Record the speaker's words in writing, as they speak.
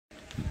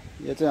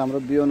यो चाहिँ हाम्रो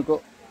बियोनको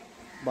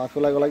भातको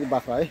लागि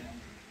बाख्रा है,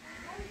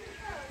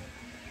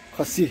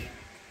 खसी।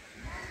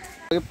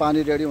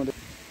 पानी रेडी हुँदै,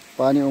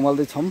 पानी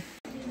उमाल्दै छौँ।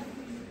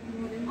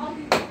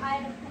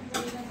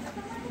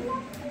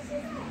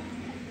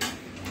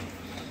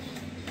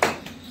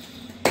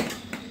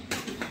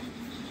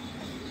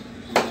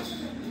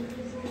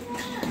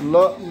 ल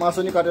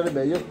मासु नि काटेर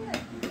भ्याइयो।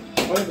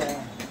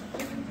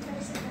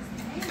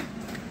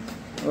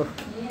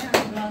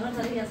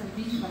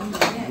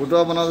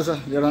 भुटुवा बनाउँदैछ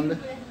जेठानले।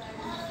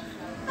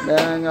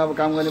 ब्याङ अब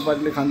काम गर्ने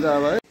पार्टीले खान्छ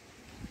अब है।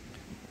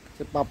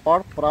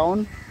 पापड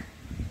प्राउन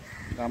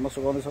घाममा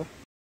सुकाउँदैछ।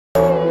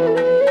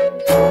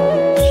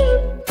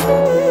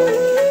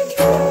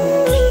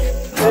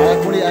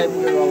 कुडी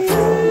आइपुगेको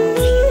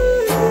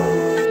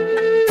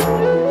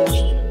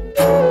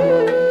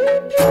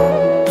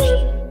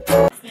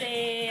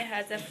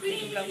आज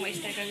ब्लगमा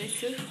स्टार्ट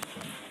गर्दैछु।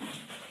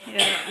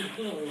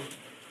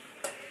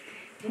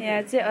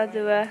 यहाँ चाहिँ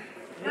अदुवा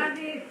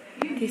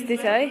थिच्दै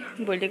छ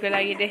है भोलिको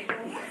लागि चाहिँ।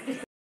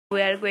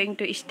 We are going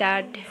to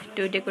start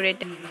to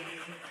decorate.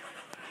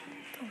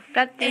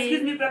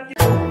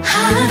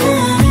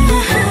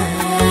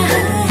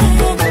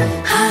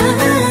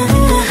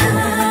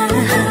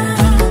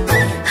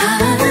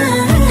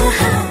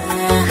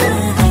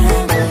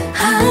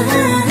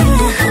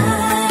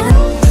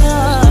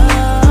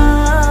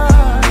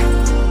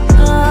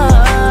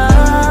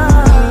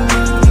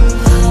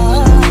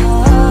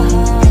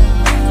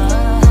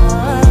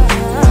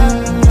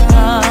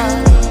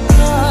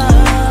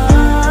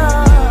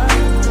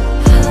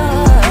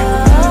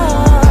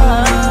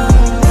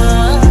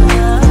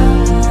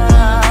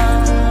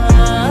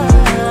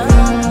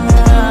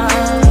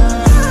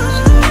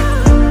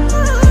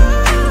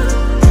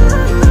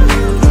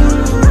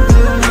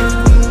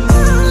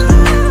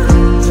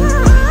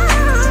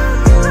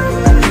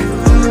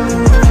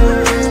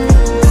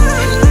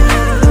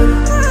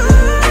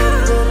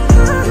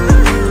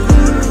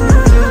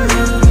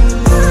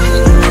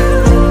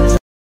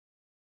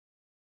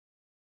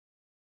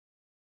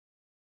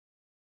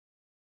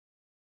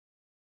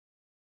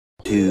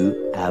 Two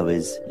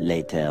hours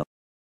later.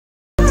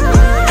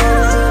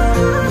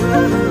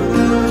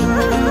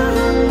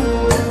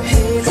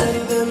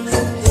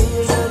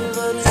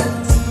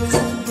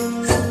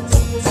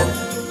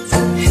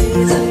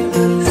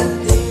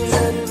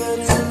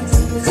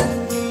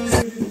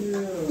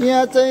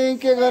 यहाँ चाहिँ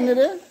के गर्ने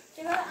रे?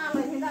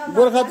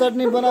 गोर्खा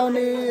चटनी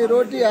बनाउने,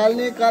 रोटी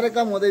हाल्ने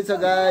कार्यक्रम हुँदैछ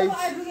गाइस।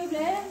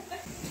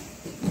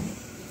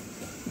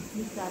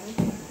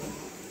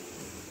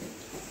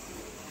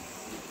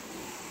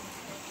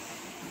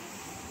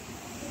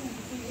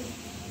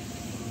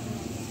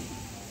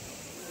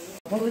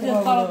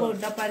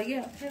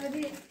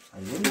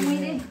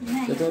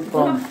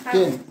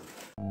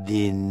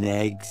 The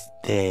next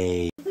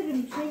day.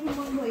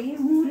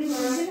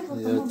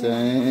 यो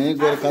चाहिँ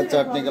गोर्खा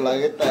चटनीको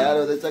लागि तयार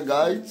हुँदैछ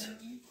गाइस।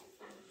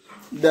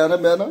 बिहान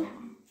बिहान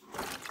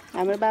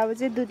हाम्रो बाबु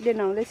चाहिँ दुधले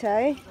नुहाउँदैछ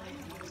है।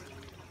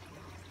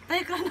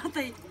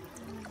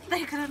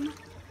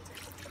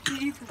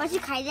 पछि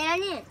खाइदैन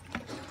नि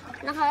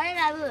नखाऊ है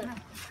बाबु।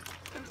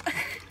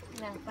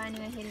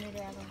 पानीमा खेल्नु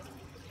रे अब।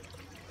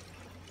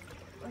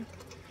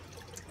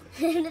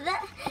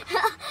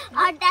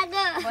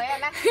 अड्डाको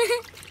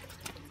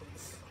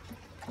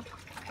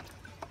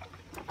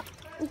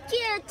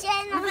के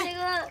चेन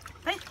नखेको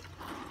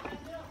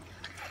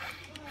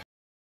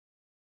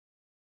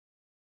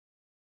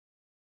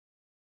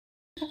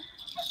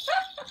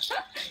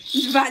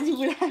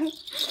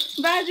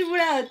बाजु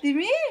बुढा हो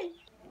तिमी?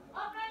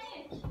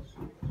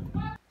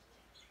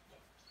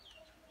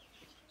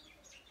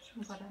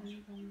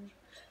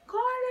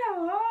 कले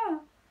हो?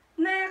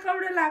 नयाँ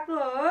कपडा लाएको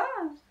हो?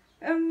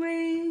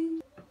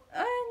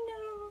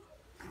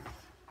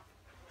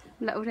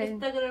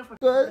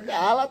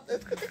 हालत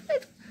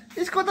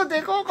इसको तो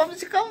देखो कम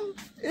से कम,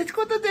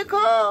 इसको तो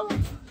देखो,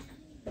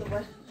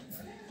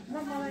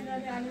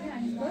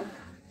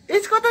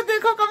 इसको तो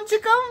देखो कम से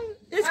कम,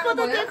 इसको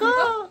तो देखो।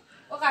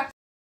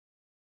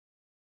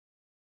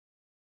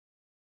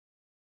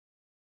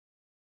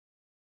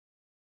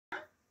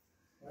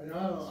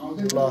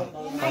 ल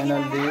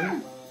फाइनली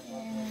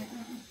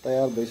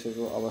तयार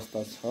भइसकेको अवस्था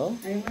छ।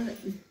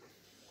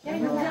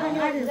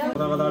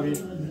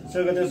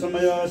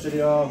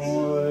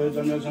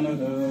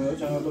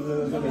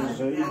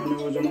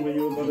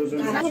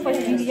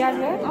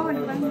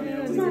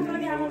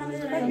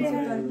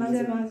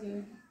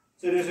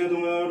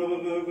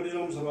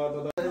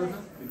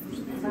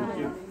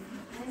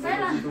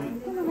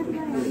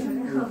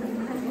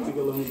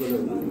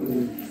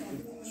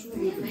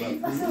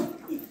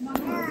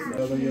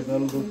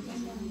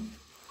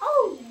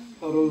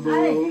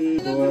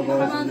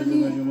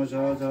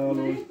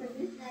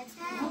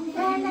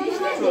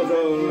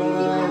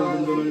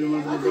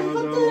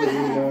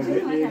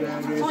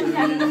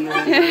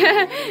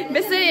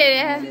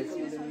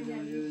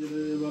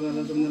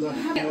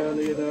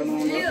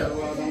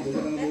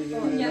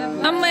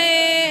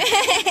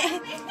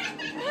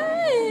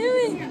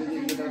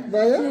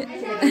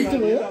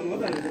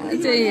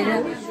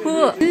 हो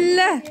ल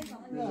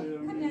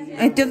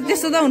त्यो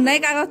त्यस्तो त हुन्न है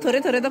कागज थोरै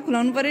थोरै त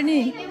खुलाउनु पर्यो नि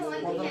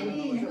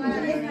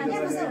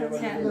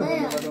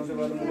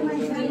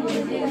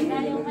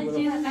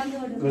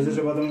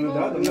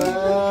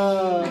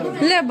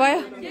ल भयो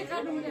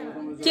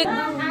के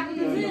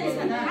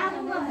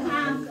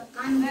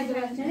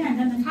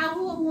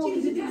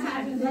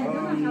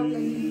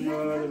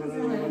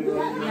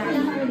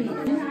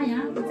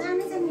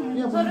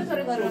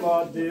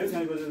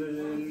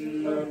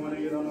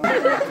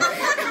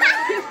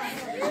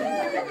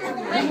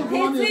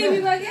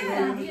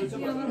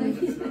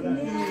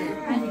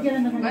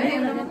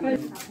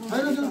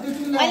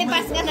अहिले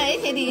पास गर्न है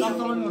फेरि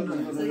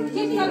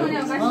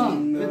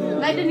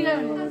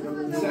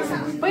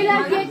पहिला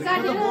केक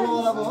काटेर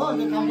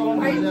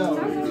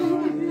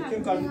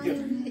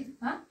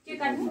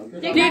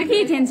प्लेट के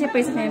थिएन चाहिँ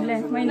पैसा खाइबले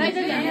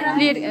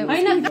प्लेट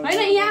हैन हैन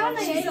यहाँ न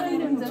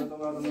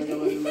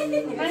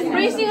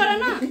प्रेसी गर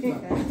न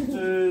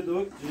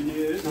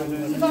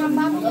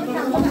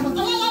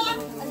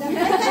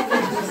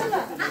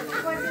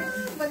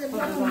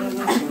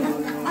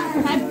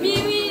ह्यापी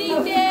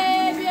बर्थडे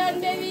बियन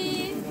बेबी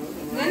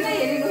गन्ना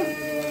हेरेको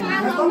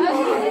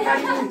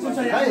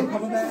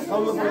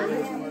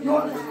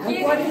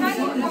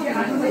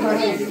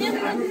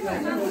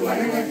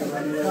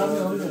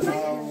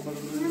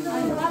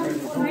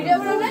भिडियो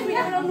बनाउनु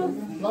ह्यापी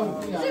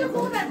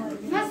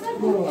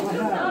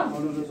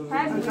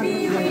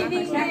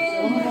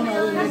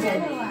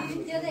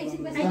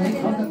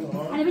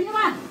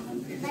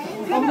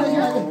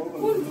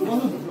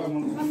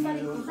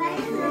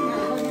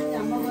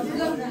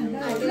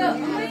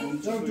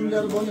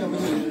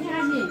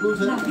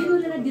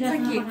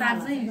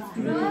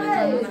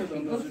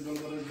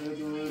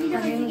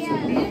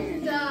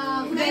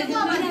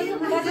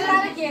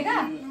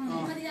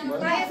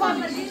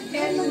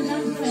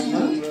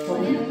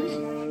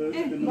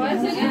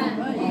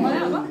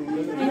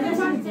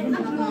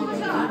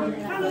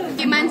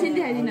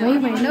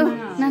वेडिङ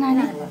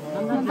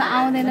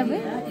आउँदैन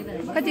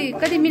कति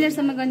कति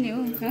मिनटसम्म गर्ने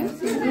हो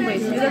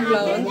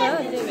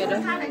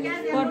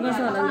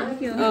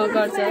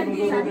गर्छ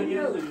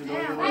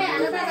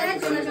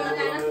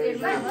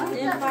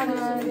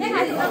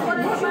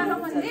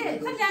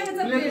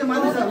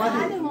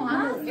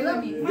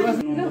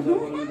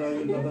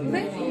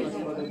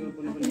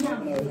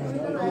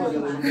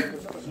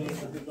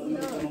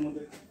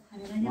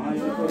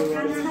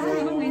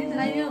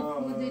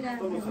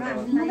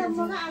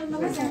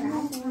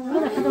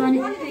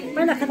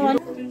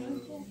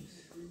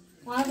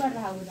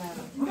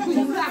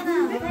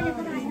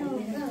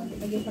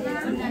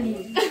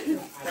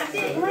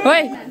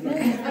Oi.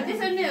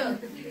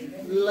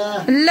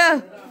 ल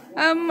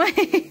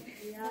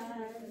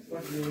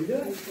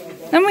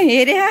अम्मै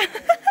हेरे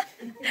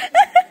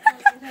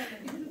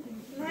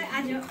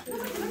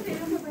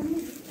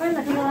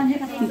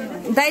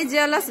दाइ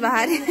जेलस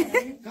भारी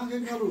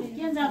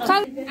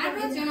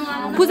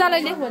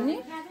पूजालाई लेख भन्ने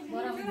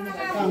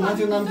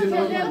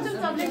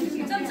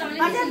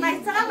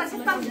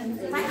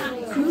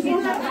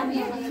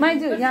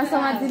माइजू यहाँ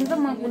समातिदिनु त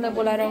म उसलाई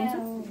बोलाएर आउँछु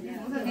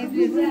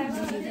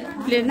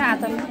प्लेट न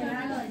हातमा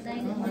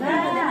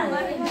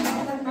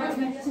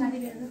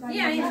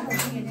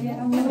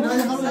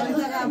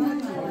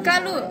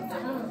कालु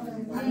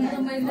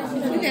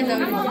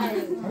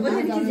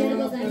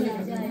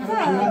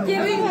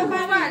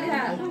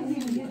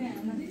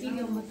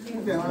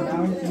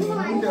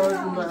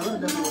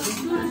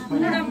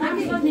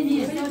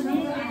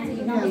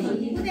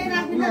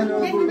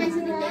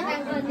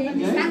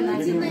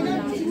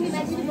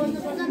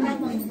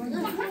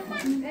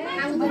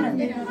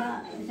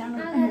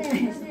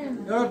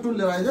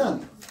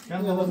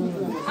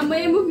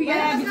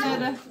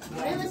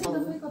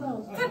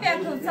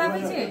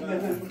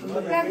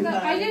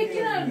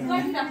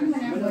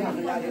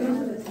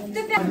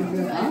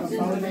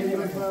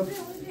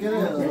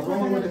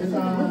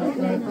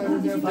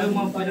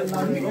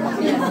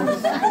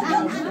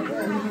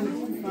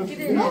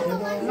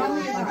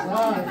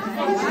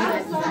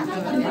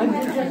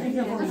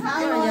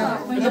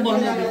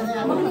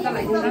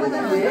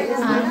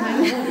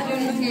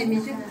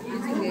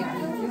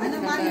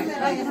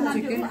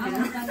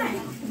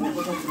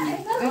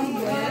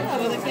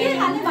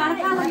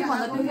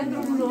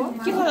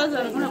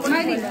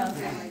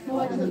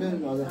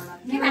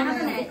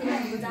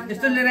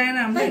यस्तो लिएर आएन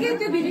हामीले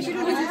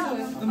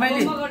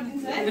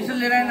यस्तो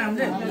लिएर आएन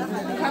हामीले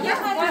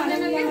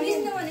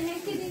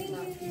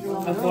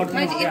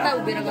यता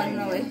उभिएर गर्नु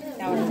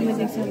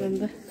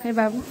न है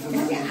बाबु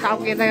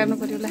टाउको यता गर्नु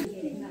पर्यो ल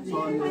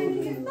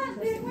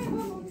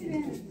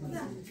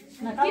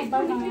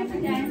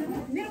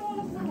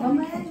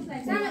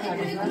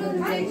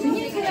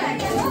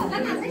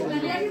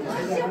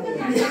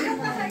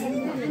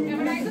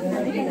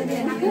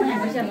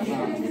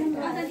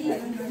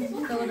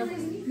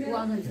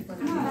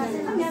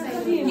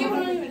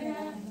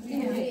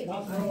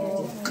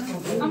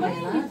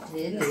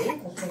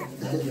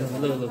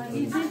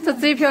저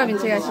最漂亮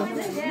这个是。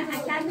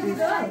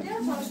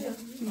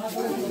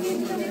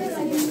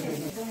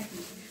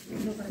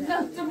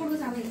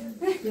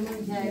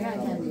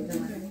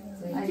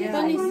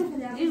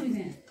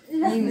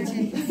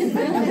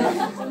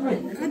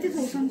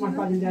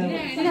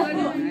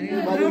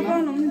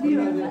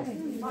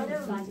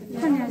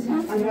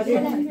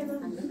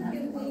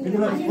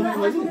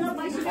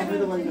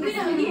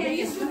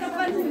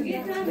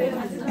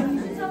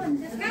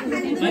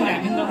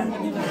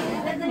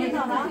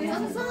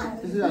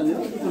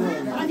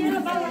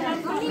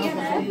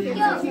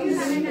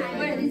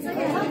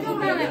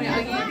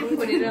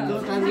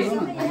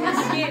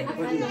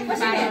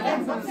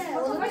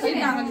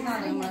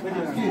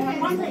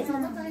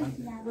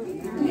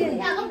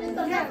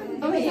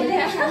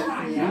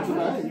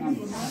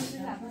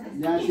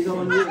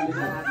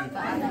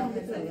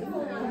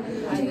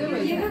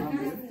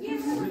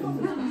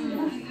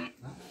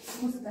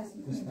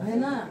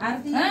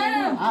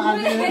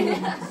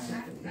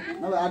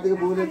अब आरतीको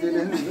बुबुले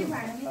जेले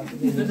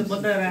त्यो त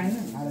बताएर आएन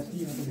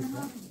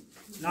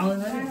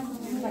लाउँदैन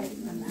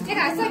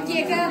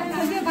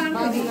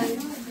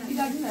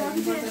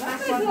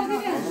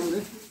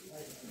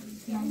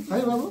है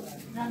बाबु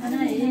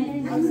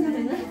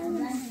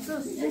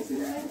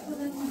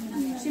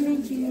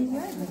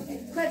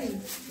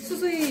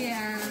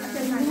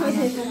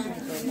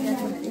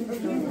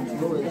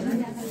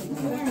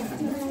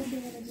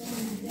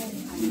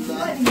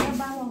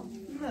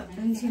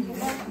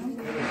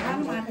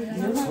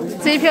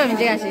这一票你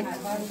这样是？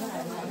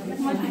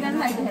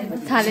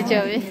差了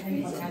9位。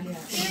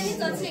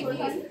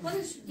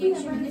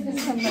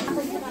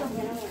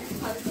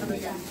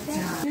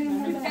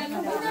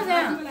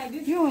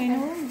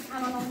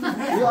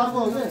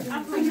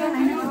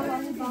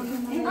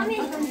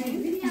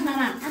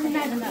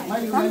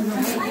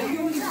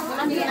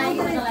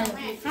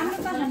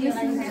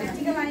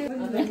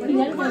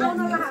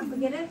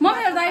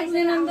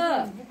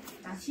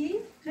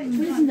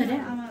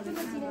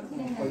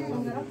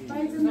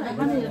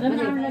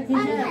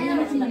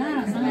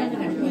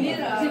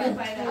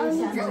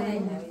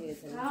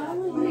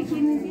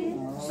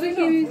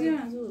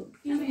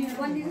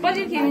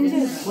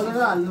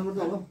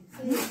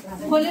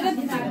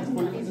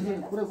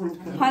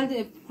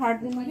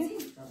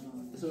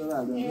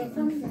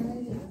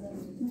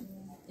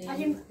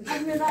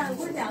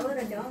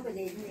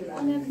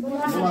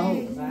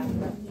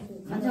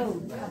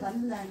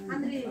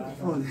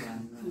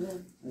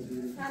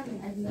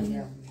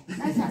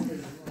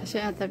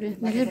Saya tapi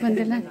nanti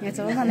bandelan ya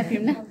coba mana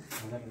filmnya?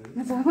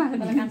 Nggak coba mana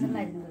kalau kan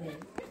selai.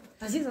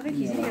 Masih sampai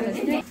kiri ya.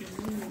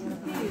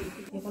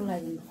 Ya kalau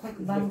lagi,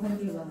 bang kan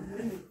juga.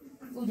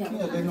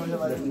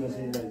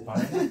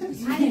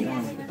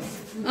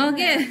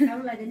 Oke.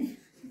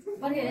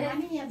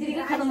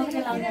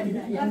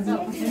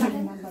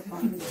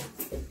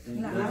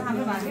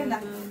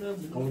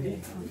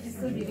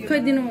 Kau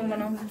di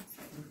mana mana?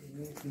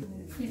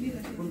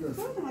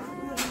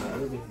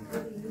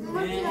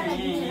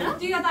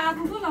 टिका त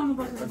आफू पो लाउनु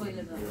पर्छ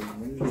पहिले त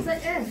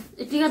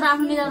टिका त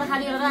आफू लिएर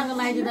खाली गरेर आको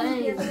लगाइदिँदा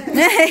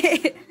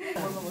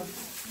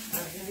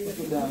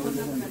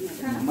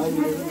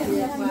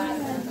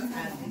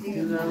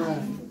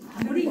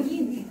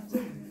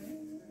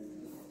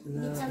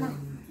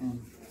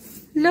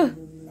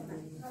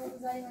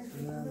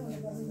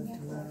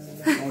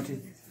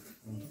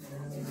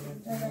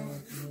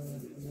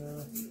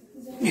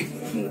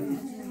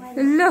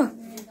ल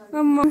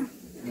अम्मा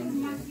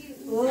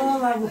ओ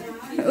बाबु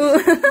ओ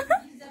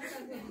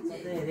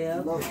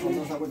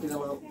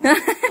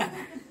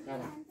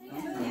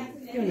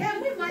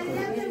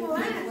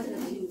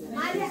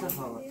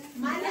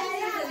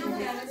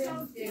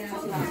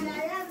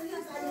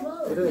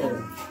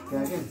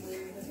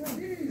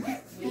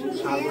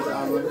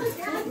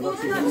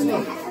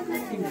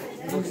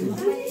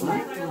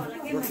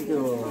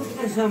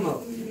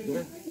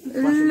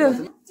ल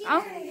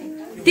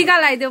टिका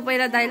लगाइदेऊ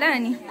पहिला दाइलाई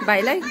अनि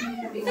भाइलाई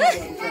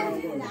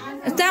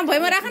त्यहाँ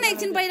भुइँमा राख न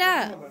एकछिन पहिला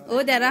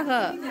हो त्यहाँ राख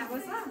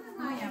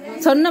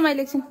छोड्नु न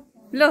मैले एकछिन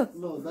ल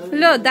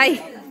ल दाइ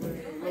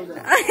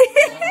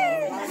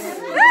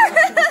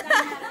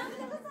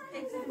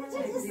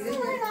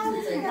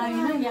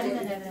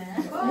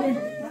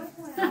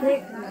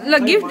ल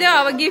गिफ्ट देऊ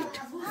अब गिफ्ट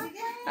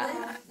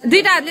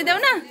दुईटा हातले देऊ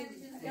न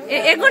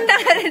एक घन्टा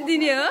गरेर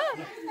दिने हो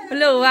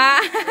ल वा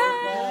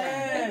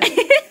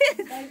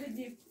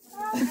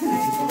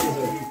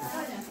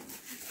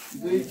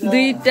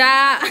दुईटा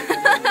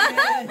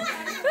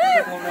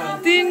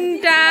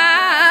तीनटा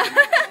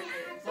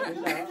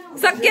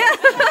सक्यो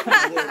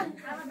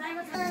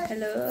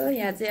हेलो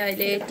यहाँ चाहिँ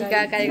अहिले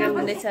टिका कार्यक्रम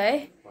हुँदैछ है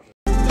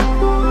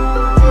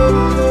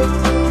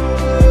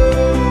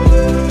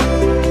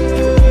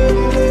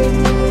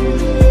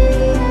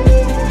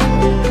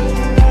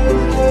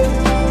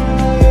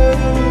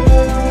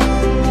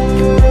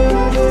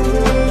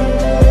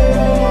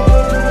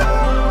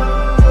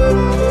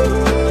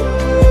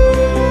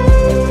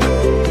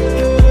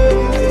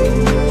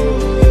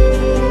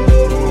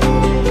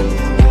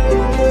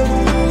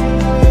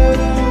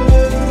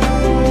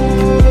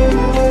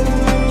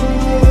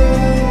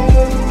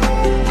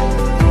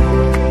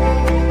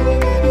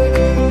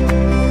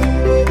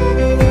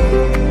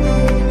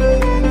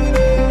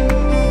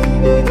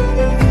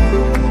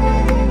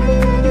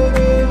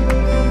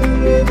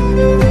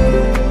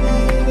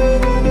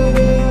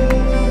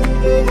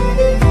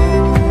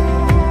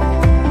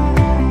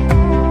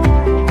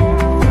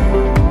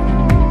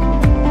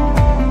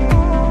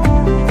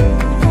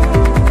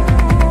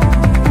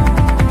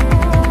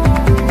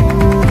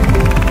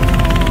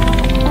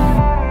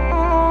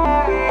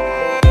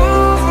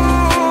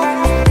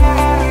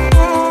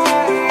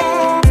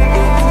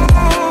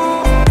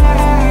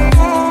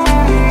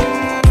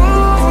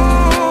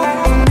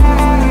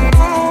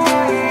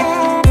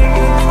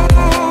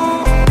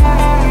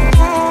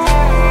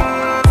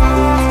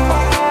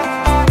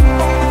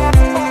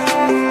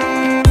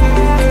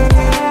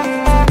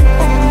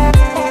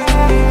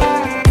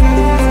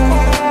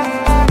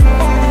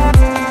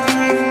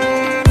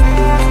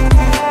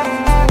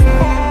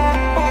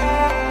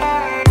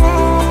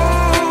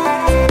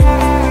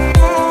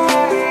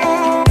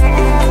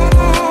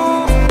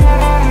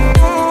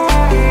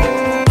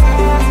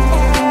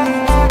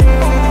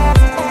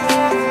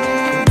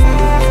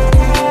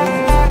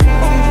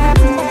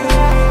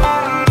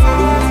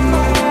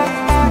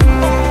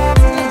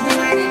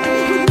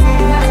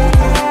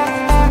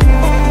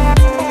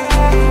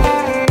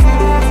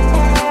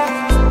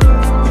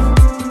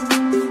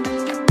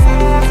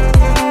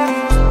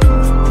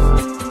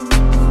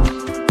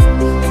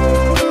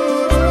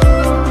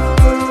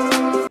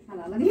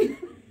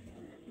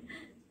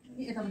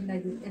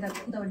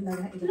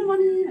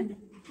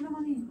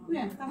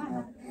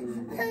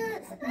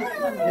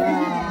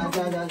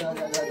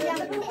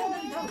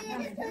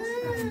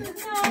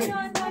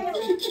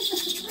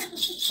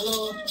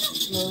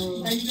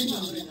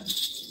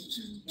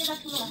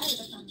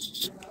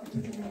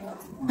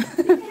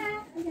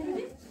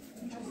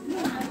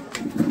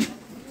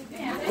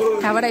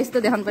कहाँबाट यस्तो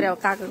देखाउनु पर्यो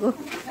काकाको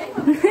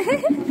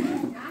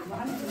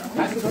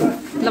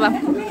ल बा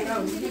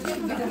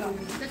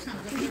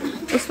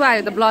उसको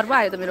आयो त ब्लर पो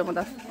आयो त मेरोमा त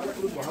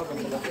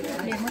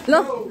ल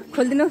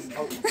खोलिदिनुहोस्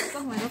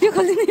यो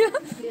खोलिदिनु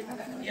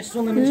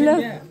ल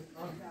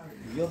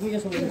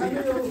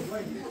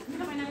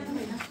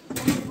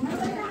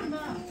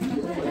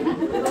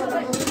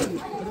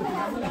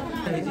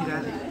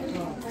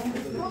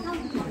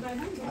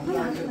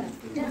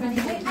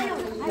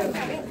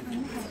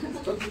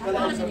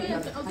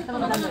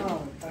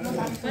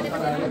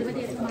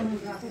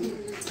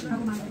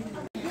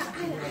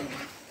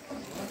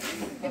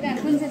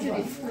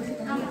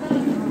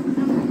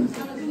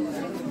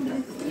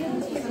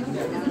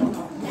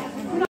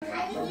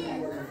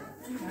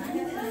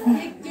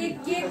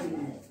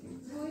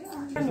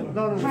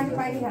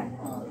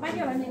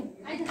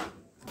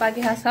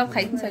पाकी खा सब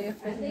खाइदिइसक्यो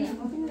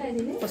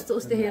कस्तो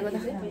उस्तै हेरेको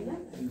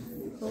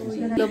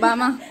त लो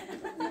बामा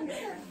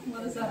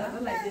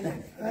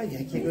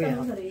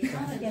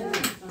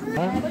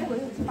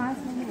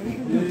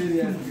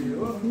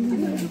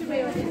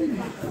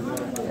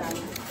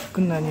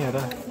कुन नानी हो र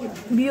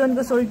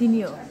बियोनको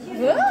सोल्टिनी हो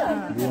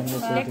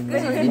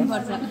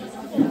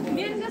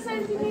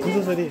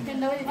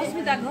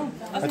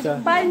अच्छा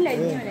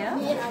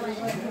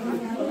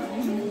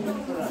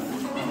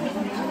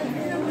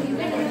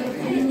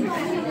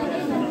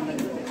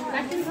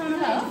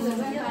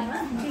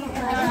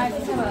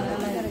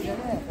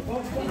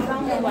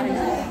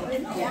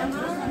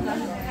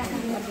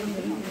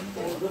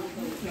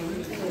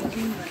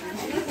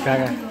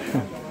काका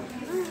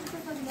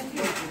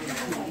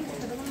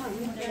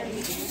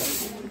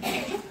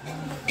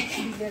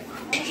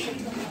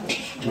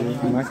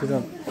माथि त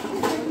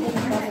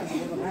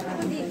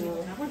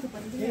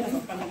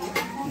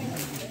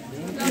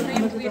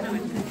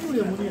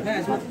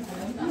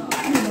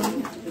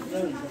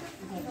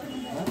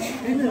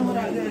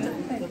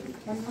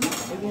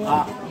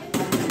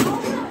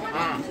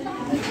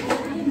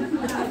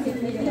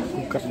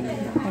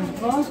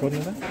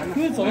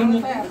छोड्नु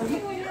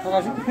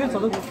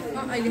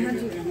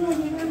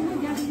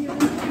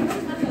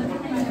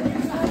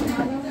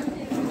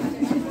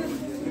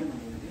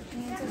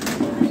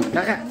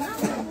काका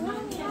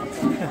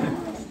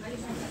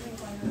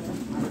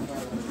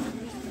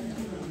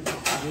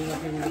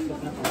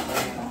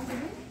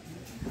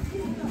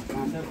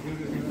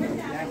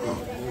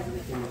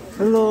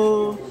हेलो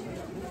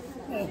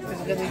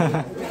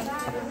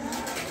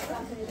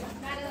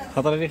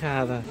खतरा नहीं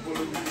खाया था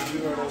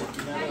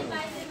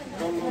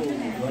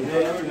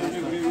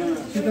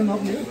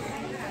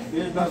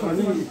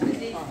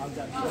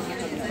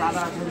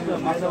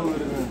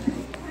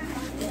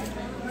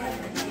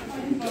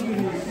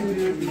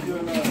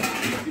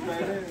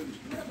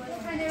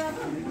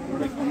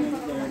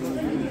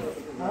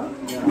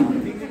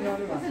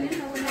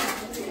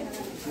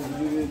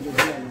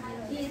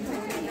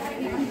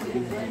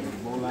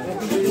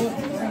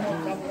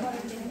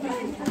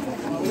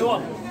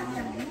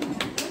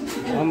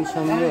हम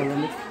समझे होला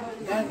नि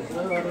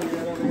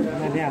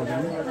नले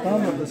हाल्दैन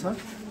कम गर्छ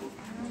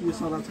यो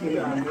सलाद चाहिँ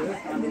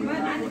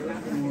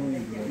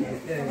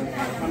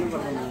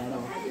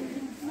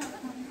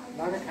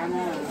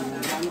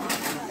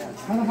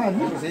खाना खानु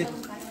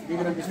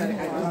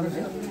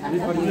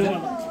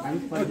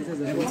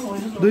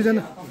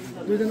दुईजना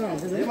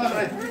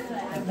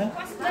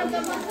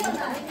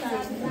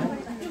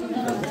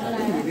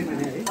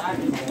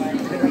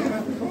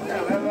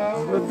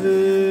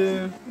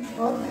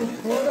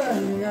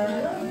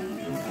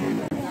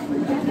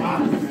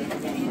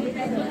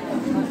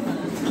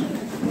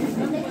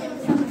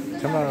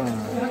Come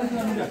on.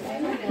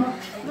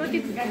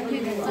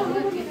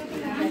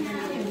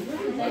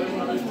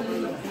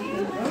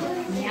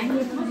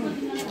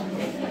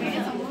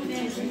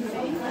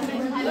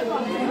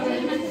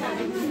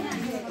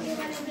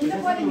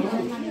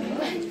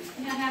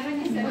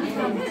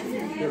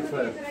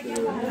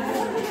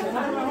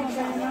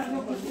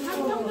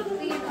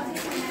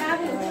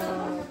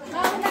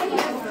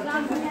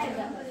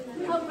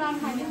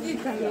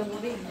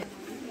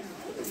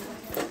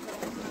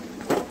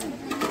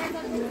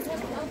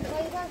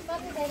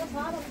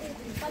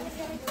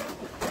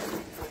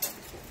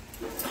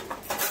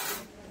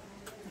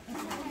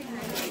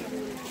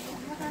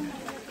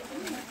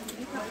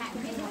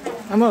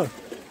 Amor.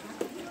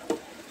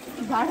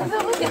 भाडा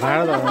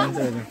त हुन्छ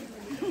नि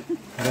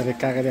गरे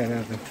काकाले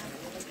हालेर त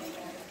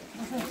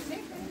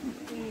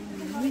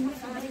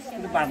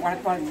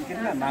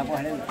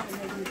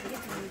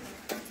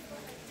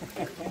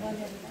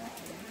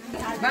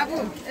बाबु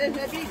ए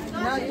बेबी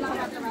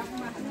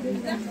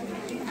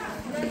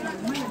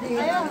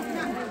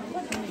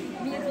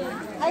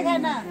आइ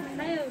खाना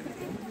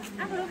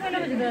आफू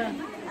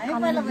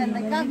पहिला भन्दा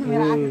कहाँ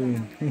घुमेर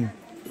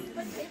आएको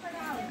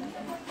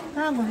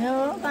कहाँ घुम्यो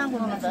कहाँ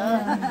घुम्यो त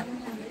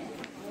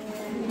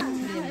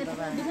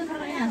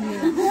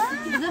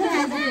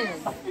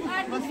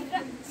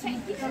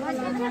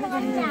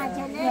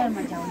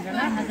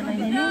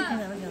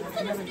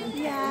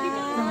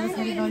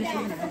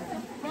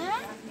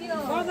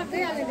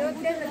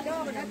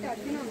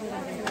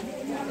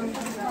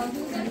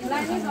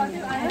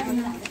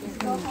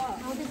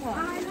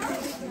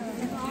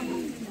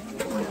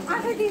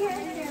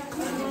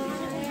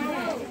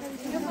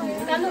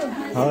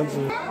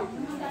हजुर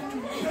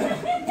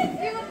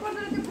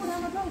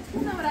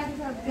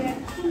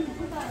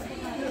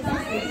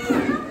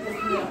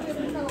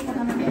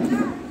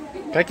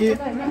काकी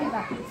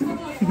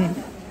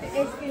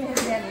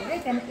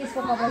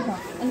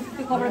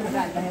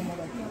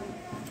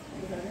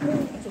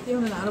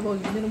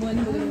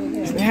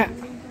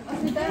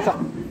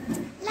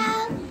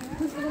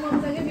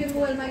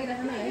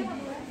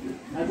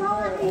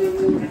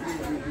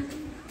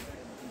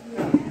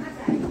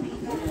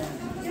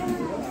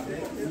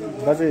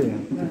बाजे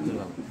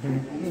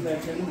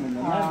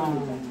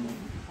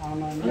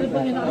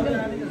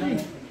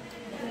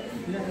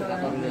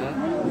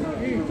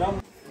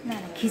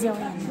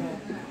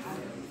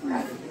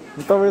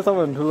तपाईँ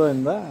सबभन्दा ठुलो होइन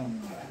त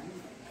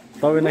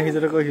तपाईँ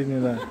नखिचेर को खिच्ने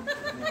त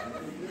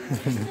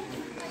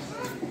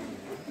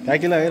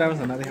काकीलाई है राम्रो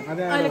छ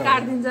अहिले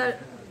काट्दिन्छ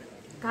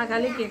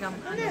काकाले के काम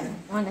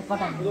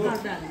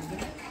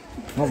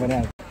म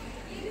भनिहाल्छु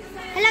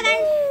hello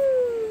guys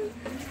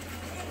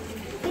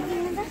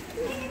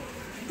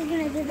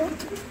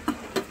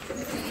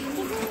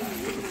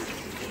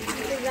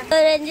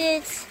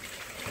Oranges.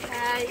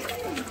 Hi.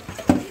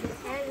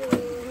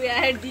 We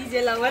are DJ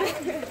lover.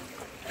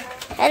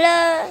 Hello.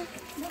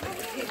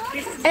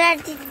 Hello,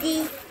 Titi.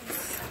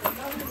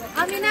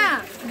 Amina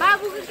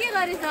बाबुको के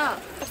गरेछ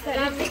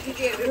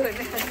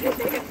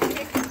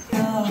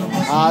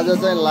आज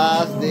चाहिँ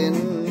लास्ट दिन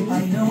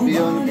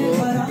बियोनको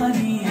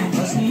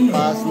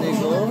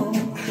पास्नेको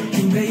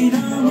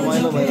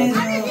रमाइलो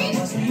भइरहेको छ